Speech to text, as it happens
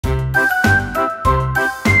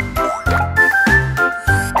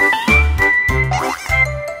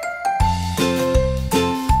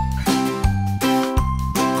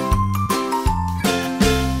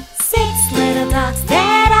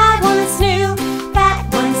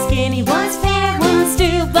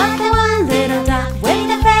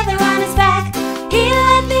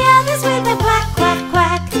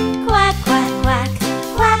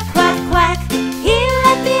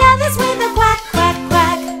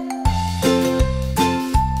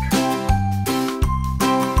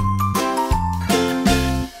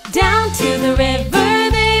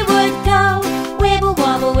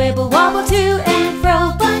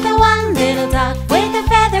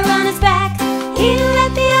He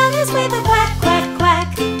led the others with a quack, quack, quack.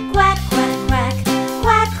 Quack, quack, quack.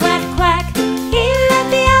 Quack, quack, quack. He led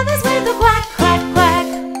the others with a quack, quack, quack.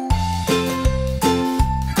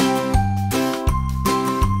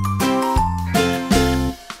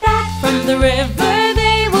 Back from the river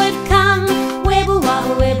they would come. Wibble,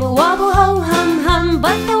 wobble, ho, hum, hum.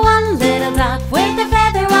 But the one little duck with a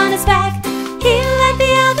feather on his back, he led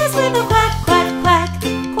the others with a quack, quack, quack.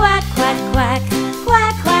 Quack, quack, quack.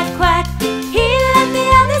 Quack, quack, quack. He led the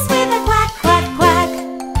others with a quack, quack, quack.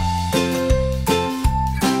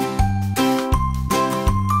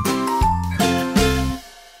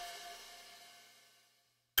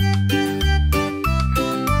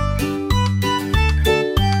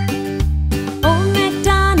 Old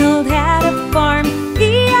MacDonald had a farm,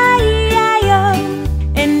 E-I-E-I-O.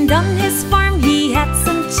 And on his farm he had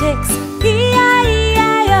some chicks,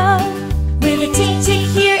 E-I-E-I-O. With a tick-tick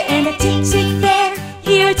here and a tick-tick there,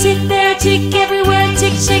 here a tick, there a tick, everywhere a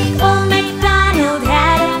tick, chick. Old MacDonald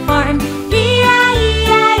had a farm,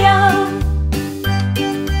 E-I-E-I-O.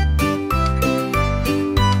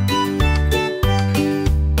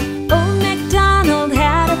 Old MacDonald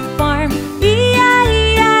had a farm,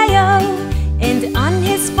 E-I-E-I-O. And on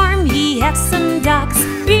his farm he had some ducks,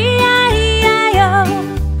 E-I-E-I-O.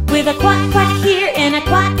 With a quack, quack here and a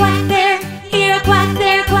quack, quack there, here a quack,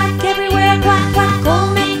 there a quack, everywhere a quack, quack.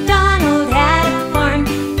 Old MacDonald had a farm,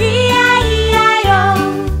 E-I-E-I-O.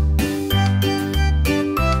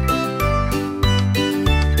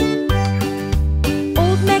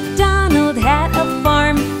 Old MacDonald had a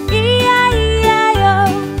farm, E-I-E-I-O.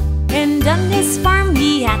 And on his farm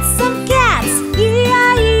he had some cats,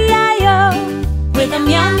 E-I-E-I-O. With a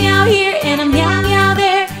meow meow here and a meow meow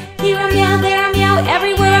there, here a meow, there a meow,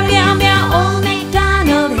 everywhere a meow meow. Old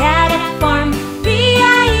MacDonald had a farm,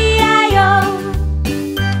 E-I-E-I-O.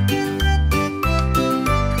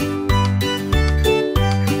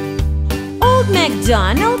 Old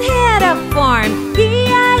MacDonald had a farm,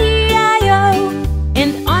 E-I-E-I-O.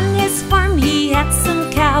 And on his farm he had some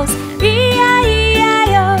cows,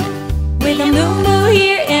 E-I-E-I-O. With a moo moo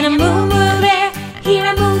here and a moo moo there, here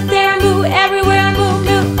a moo, there a moo, everywhere a moo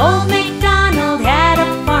moo. Old MacDonald had a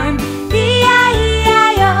farm,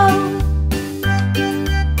 E-I-E-I-O.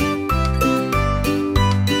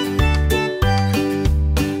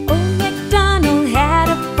 Old MacDonald had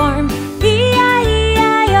a farm,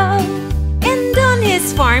 E-I-E-I-O. And on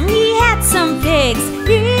his farm he had some pigs,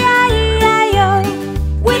 E-I-E-I-O.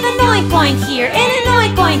 With an oink oink here and an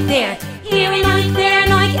oink oink there, here an oink, there an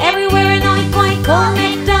oink, everywhere an oink oink. Old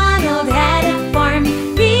MacDonald had a farm,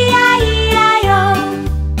 E-I-E-I-O.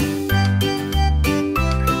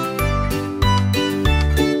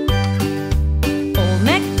 Old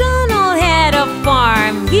MacDonald had a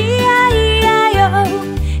farm, E-I-E-I-O.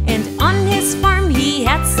 And on his farm he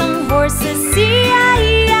had some horses,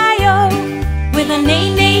 E-I-E-I-O. With a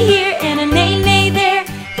neigh-neigh here and a neigh-neigh there,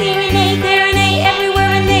 here a neigh, there a neigh, everywhere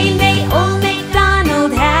a neigh-neigh. Old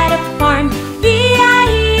MacDonald had a farm,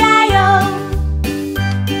 E-I-E-I-O.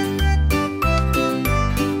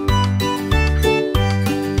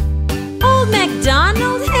 Old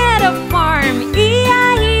MacDonald had a farm,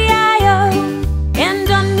 E-I-E-I-O. And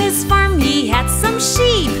on his farm he had some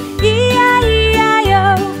sheep,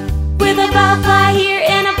 E-I-E-I-O. With a ba-ba here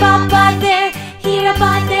and a ba-ba there, here a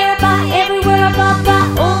ba, there a ba, everywhere a ba-ba.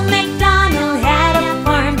 Old MacDonald had a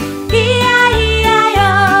farm, E-I-E-I-O.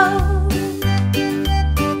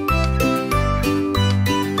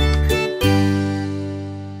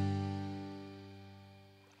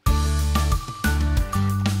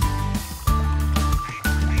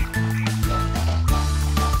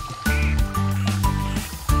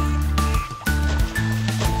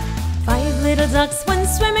 Five little ducks went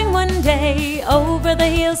swimming one day over the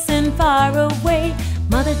hills and far away.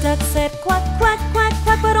 Mother duck said quack, quack, quack,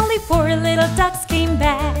 quack, but only 4 little ducks came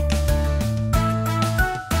back.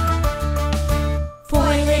 4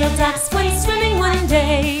 little ducks went swimming one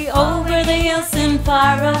day over the hills and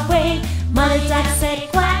far away. Mother duck said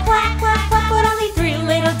quack, quack, quack, quack, but only 3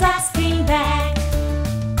 little ducks came back.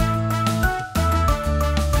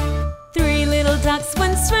 3 little ducks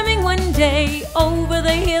went swimming one day over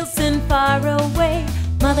the hills and far away.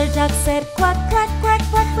 Mother duck said quack, quack, quack,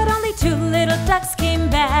 quack, but only 2 little ducks came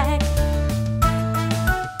back.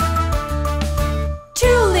 2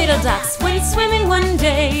 little ducks went swimming one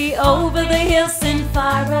day over the hills and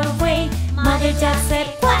far away. Mother duck said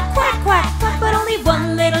quack, quack, quack, quack, but only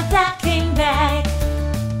 1 little duck came back.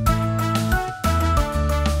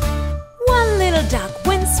 1 little duck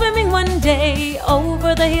went swimming one day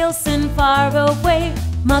over the hills and far away.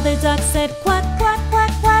 Mother duck said quack, quack,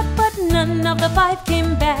 quack, quack, but none of the 5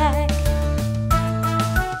 came back.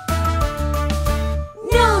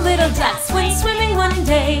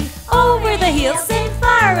 day, over the hills and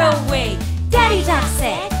far away. Daddy Duck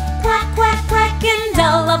said, quack, quack, quack, and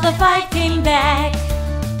all of the five came back.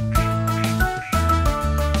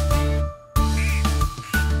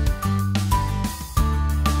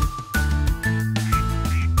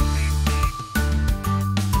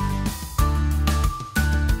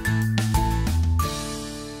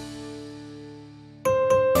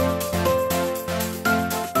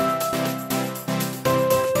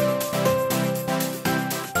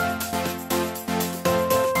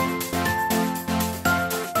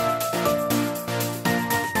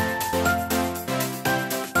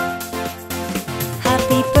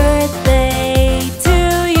 Happy birthday to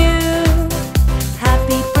you.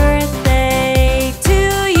 Happy birthday to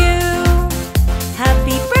you.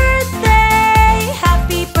 Happy birthday,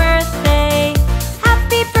 happy birthday,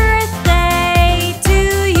 happy birthday to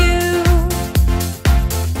you.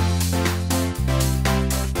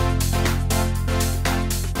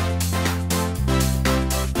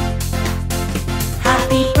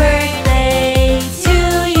 Happy birthday to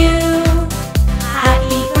you.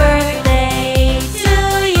 Happy birthday to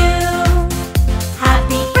you.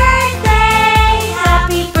 Happy birthday,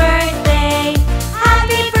 happy birthday,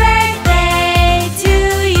 happy birthday to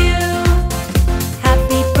you.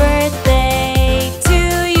 Happy birthday to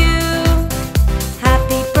you.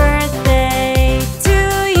 Happy birthday to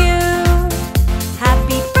you.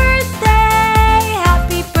 Happy birthday,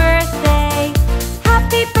 happy birthday,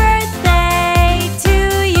 happy birthday to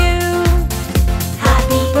you.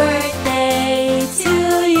 Happy birthday to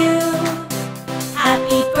you.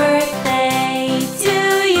 Happy birthday to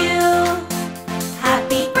you.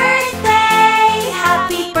 Happy birthday,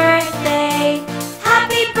 happy birthday,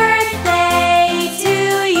 happy birthday to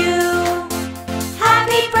you.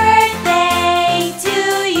 Happy birthday to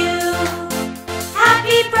you.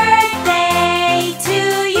 Happy birthday to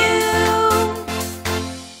you.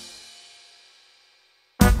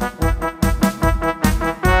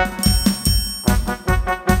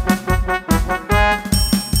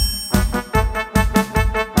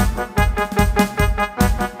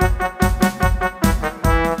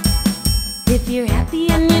 If you're happy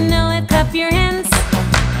and you know it, clap your hands.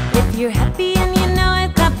 If you're happy and you know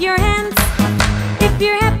it, clap your hands. If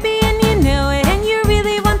you're happy and you know it and you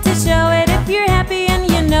really want to show it. If you're happy and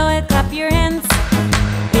you know it, clap your hands.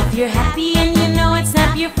 If you're happy and you know it,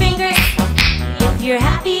 snap your fingers. If you're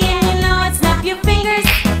happy and you know it, snap your fingers.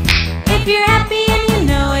 If you're happy and you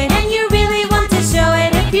know it and you really want to show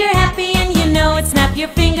it. If you're happy and you know it, snap your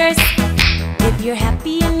fingers. If you're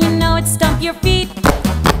happy and you know it, stomp your feet.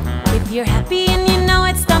 If you're happy and you know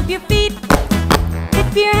it, stomp your feet.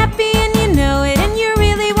 If you're happy and you know it and you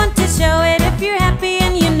really want to show it. If you're happy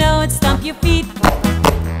and you know it, stomp your feet.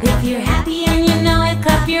 If you're happy and you know it,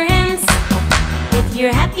 clap your hands. If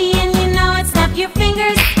you're happy and you know it, snap your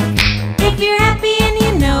fingers. If you're happy and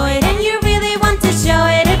you know it and you really want to show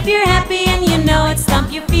it. If you're happy and you know it,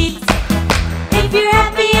 stomp your feet. If you're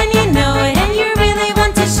happy and you know it and you really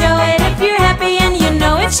want to show it. If you're happy and you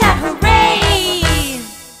know it, shout hooray!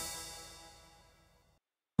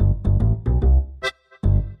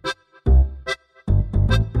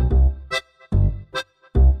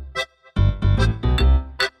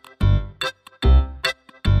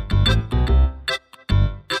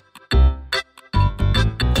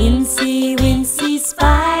 Incy Wincy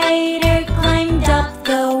Spider climbed up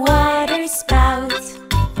the water spout.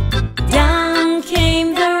 Down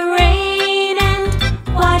came the rain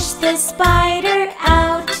and washed the spider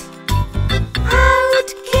out. Out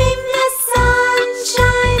came the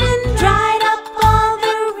sunshine and dried up all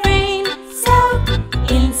the rain. So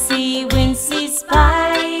Incy Wincy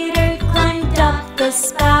Spider climbed up the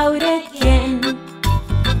spout again.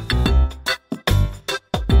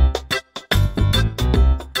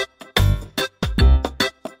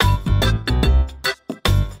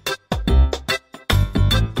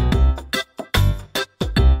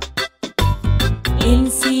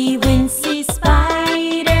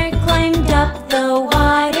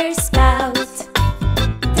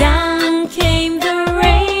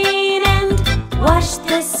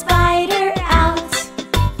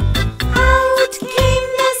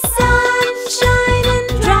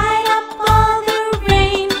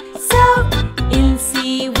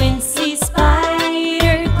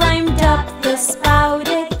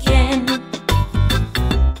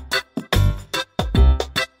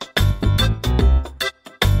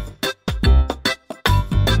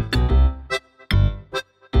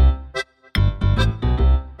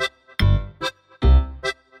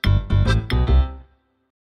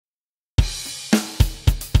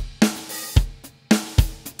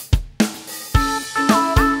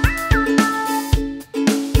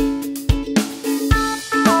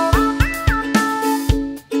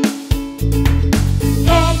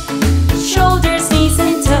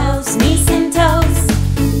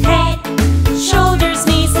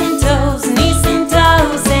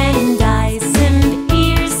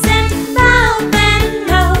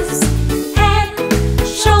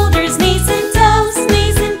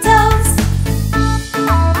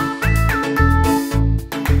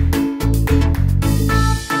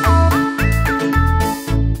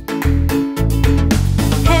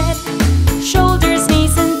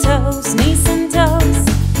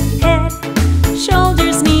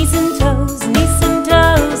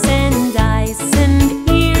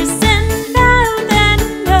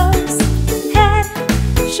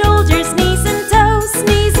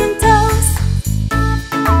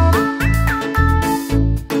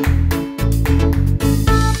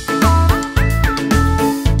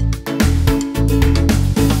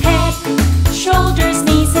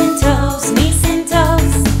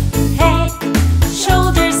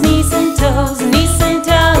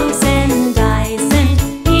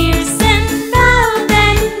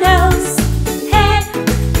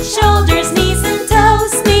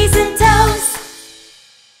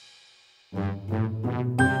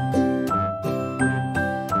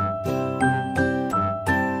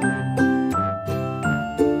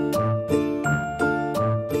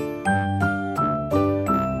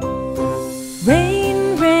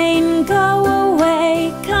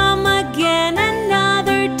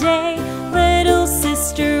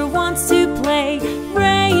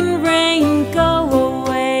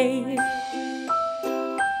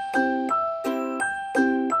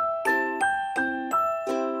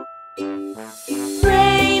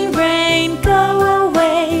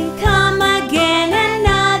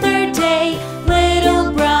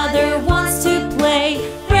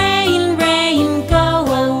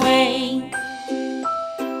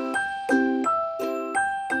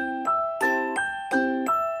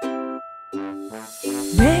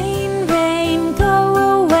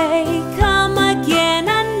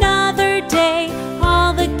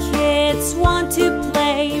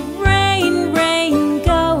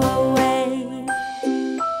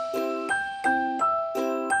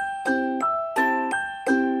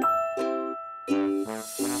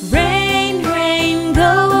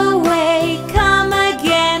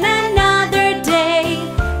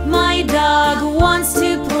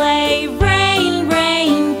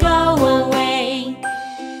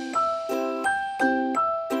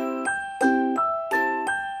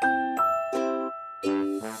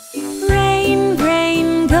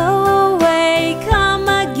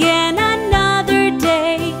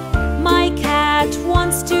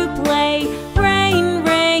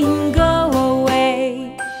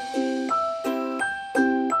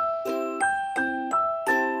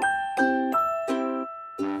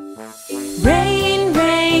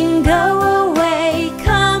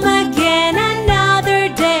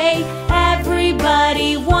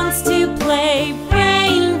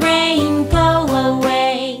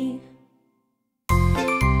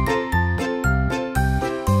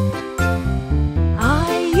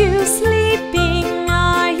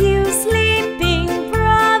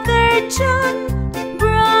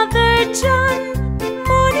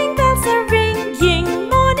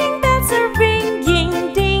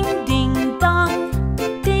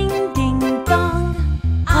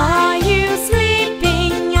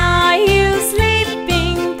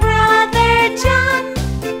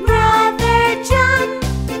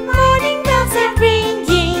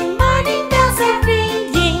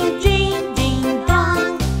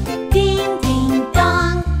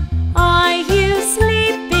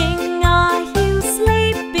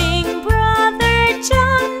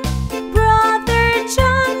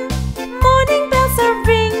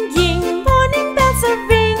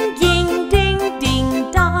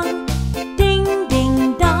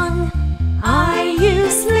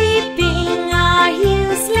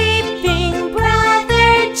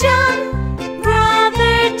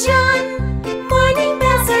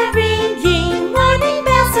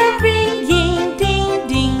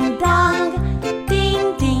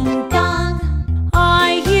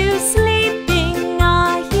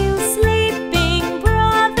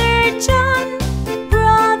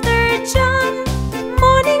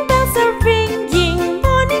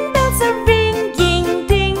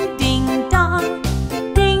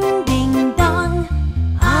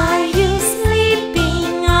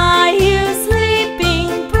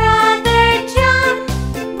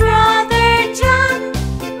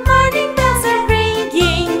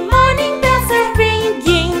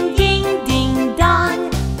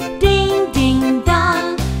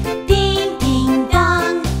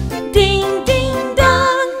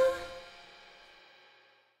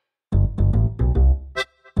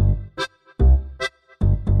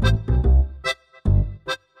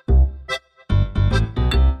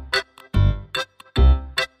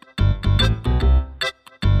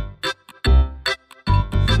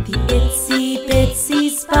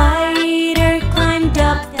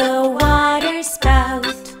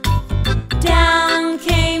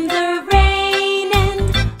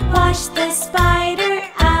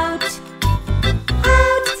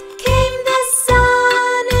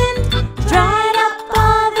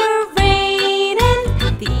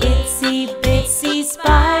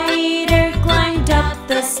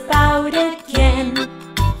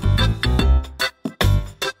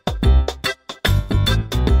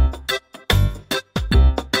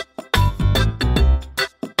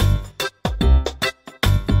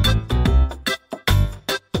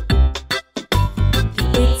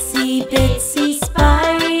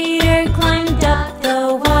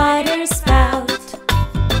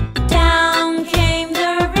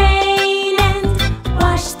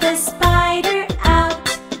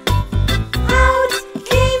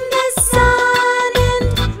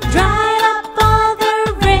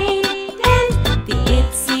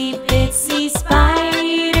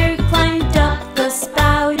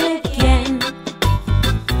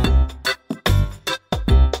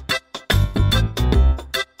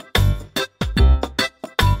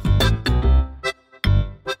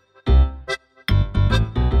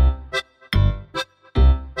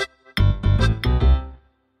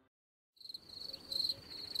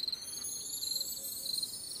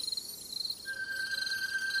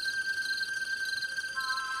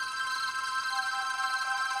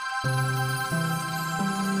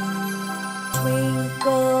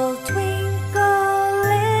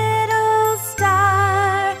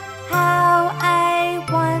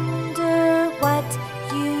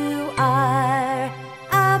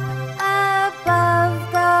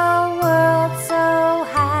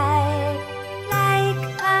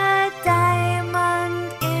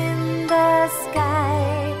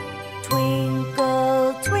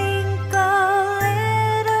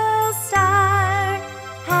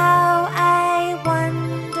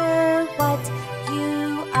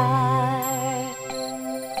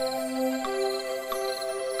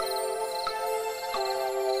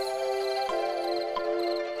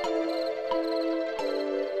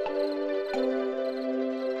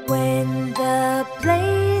 The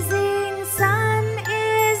blazing sun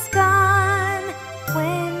is gone,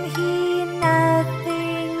 when he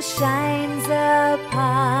nothing shines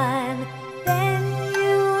upon. Then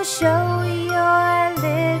you show your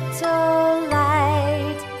little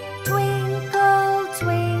light. Twinkle,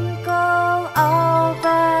 twinkle all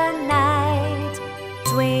the night.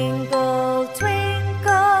 Twinkle,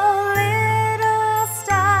 twinkle, little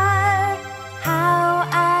star, how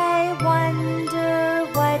I wonder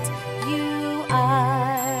what you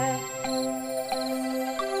are.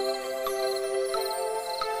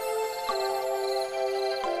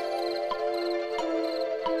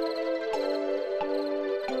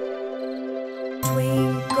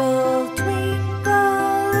 Twinkle,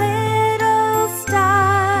 twinkle, little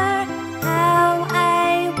star, how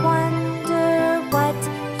I wonder what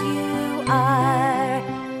you are.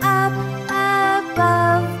 Up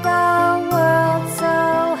above the world so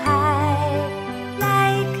high,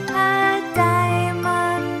 like a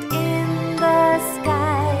diamond in the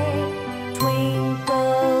sky.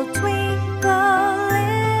 Twinkle, twinkle,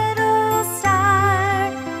 little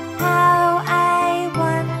star, how I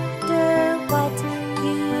wonder what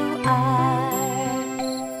you are.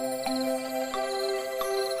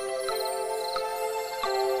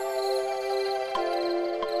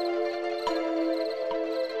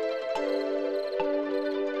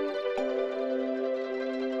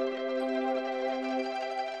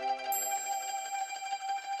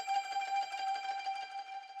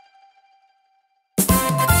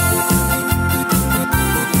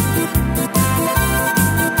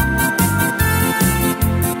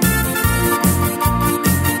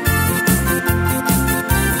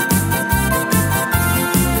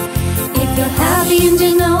 If you're happy and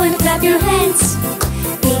you know it, clap your hands.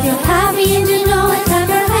 If you're happy and you know it, clap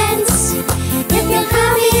your hands. If you're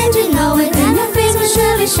happy and you know it, then your face will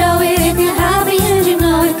surely show it. If you're happy and you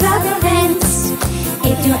know it, clap your hands.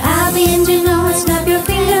 If you're happy and you know it, snap your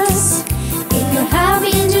fingers. If you're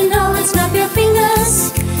happy and you know it, snap your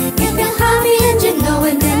fingers. If you're happy and you know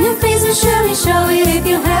it, then your face will surely show it. If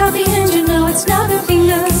you're happy and you know it, snap your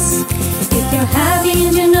fingers. If you're happy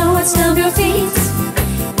and you know it, stamp your feet.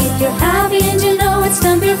 If you're happy and you know it,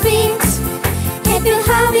 stamp your feet. If you're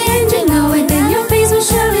happy and you know it, then your face will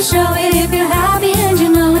surely show it. If you're happy and you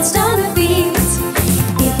know it, stamp your feet.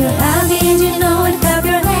 If you're happy and you know it, clap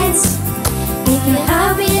your hands. If you're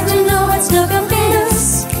happy and you know it, snap your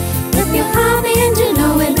fingers. If you're happy and you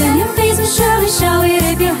know it, then your face will surely show it.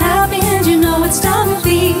 If you're happy and you know it, stamp your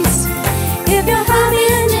feet. If you're happy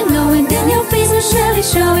and you know it, then your face will surely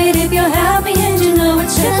show it. If you're happy and you know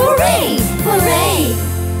it, shout hooray! Hooray!